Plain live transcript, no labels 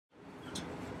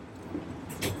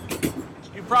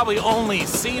probably only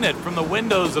seen it from the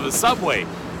windows of a subway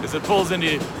as it pulls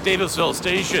into Davisville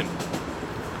Station.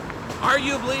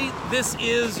 Arguably, this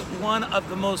is one of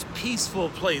the most peaceful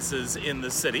places in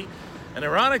the city, and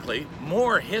ironically,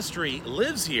 more history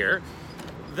lives here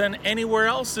than anywhere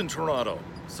else in Toronto.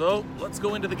 So let's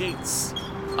go into the gates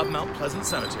of Mount Pleasant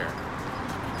Cemetery.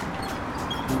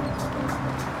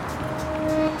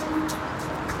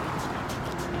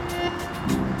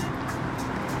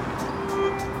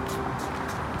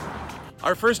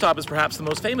 Our first stop is perhaps the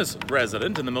most famous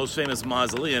resident and the most famous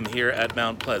mausoleum here at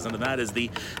Mount Pleasant, and that is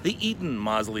the Eaton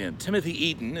Mausoleum. Timothy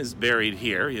Eaton is buried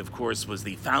here. He, of course, was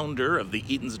the founder of the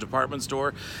Eaton's department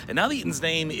store, and now the Eaton's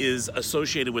name is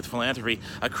associated with philanthropy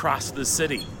across the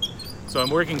city. So I'm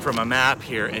working from a map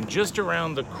here, and just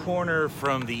around the corner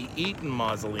from the Eaton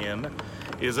Mausoleum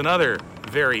is another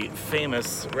very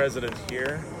famous resident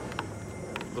here.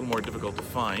 A little more difficult to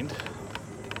find.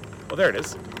 Oh, there it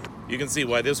is. You can see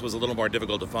why this was a little more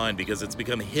difficult to find because it's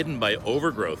become hidden by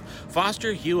overgrowth.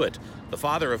 Foster Hewitt, the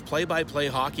father of play-by-play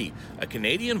hockey, a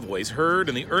Canadian voice heard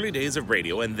in the early days of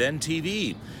radio and then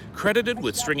TV, credited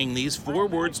with stringing these four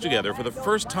words together for the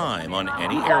first time on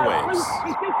any airwaves.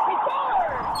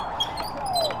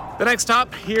 The next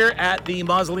stop here at the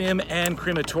Mausoleum and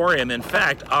Crematorium. In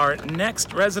fact, our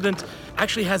next resident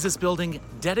actually has this building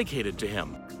dedicated to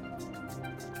him.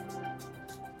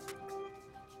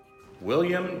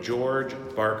 William George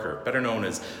Barker, better known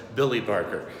as Billy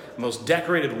Barker, most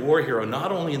decorated war hero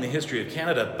not only in the history of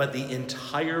Canada, but the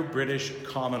entire British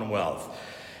Commonwealth.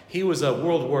 He was a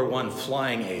World War I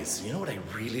flying ace. You know what I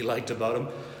really liked about him?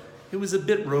 He was a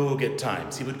bit rogue at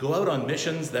times. He would go out on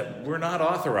missions that were not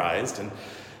authorized and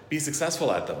be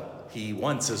successful at them. He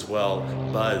once as well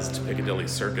buzzed Piccadilly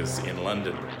Circus in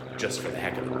London, just for the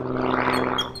heck of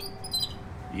it.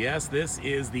 Yes, this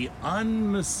is the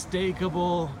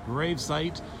unmistakable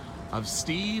gravesite of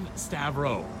Steve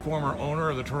Stavro, former owner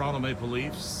of the Toronto Maple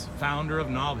Leafs, founder of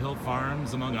Nob Hill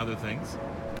Farms, among other things.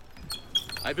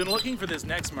 I've been looking for this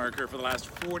next marker for the last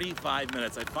 45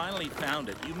 minutes. I finally found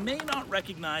it. You may not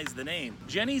recognize the name.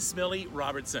 Jenny Smillie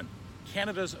Robertson,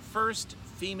 Canada's first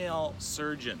female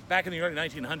surgeon. Back in the early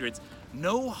 1900s,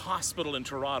 no hospital in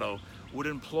Toronto would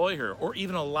employ her or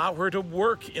even allow her to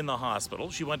work in the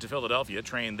hospital. She went to Philadelphia,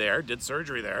 trained there, did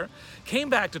surgery there, came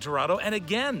back to Toronto, and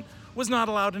again was not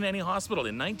allowed in any hospital.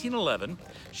 In 1911,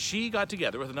 she got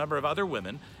together with a number of other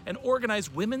women and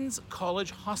organized Women's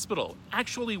College Hospital,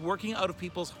 actually working out of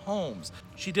people's homes.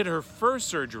 She did her first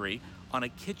surgery on a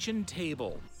kitchen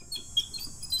table.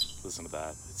 Listen to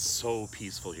that. It's so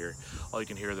peaceful here. All you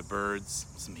can hear are the birds,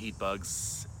 some heat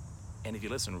bugs, and if you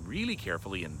listen really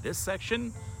carefully in this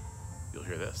section, you'll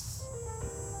hear this.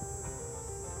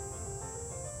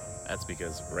 That's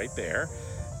because right there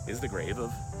is the grave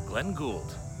of Glenn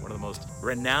Gould, one of the most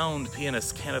renowned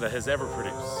pianists Canada has ever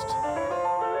produced.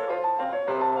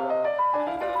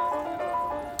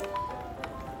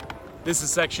 This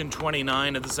is section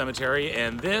 29 of the cemetery,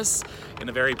 and this, in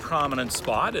a very prominent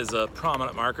spot, is a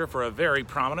prominent marker for a very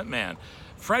prominent man,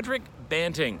 Frederick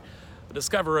Banting, the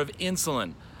discoverer of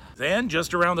insulin. And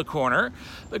just around the corner,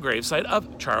 the gravesite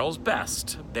of Charles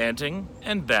Best. Banting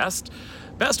and Best.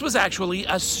 Best was actually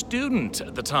a student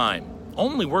at the time.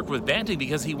 Only worked with Banting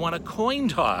because he won a coin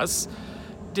toss.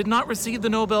 Did not receive the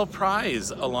Nobel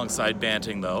Prize alongside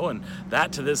Banting, though, and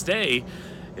that to this day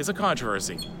is a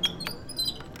controversy.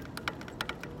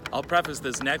 I'll preface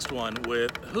this next one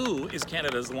with who is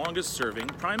Canada's longest serving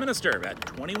Prime Minister at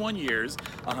 21 years,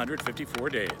 154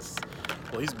 days.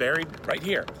 Well, he's buried right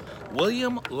here.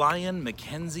 William Lyon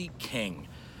Mackenzie King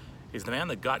is the man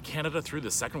that got Canada through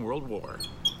the Second World War.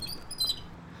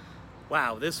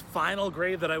 Wow, this final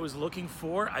grave that I was looking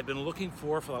for, I've been looking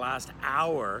for the last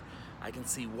hour. I can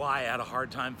see why I had a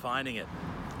hard time finding it.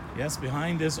 Yes,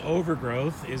 behind this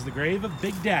overgrowth is the grave of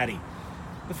Big Daddy,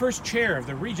 the first chair of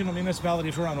the Regional Municipality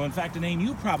of Toronto. In fact, a name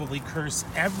you probably curse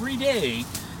every day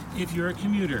if you're a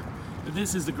commuter.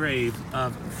 This is the grave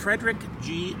of Frederick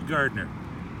G. Gardner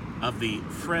of the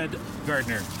Fred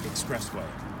Gardner Expressway.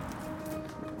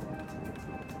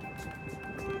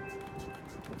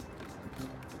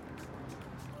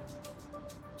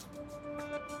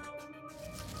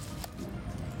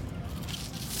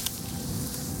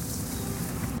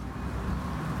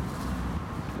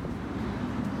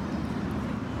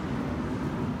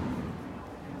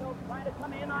 Trying to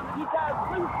come in on the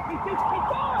blue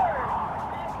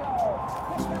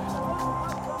 364.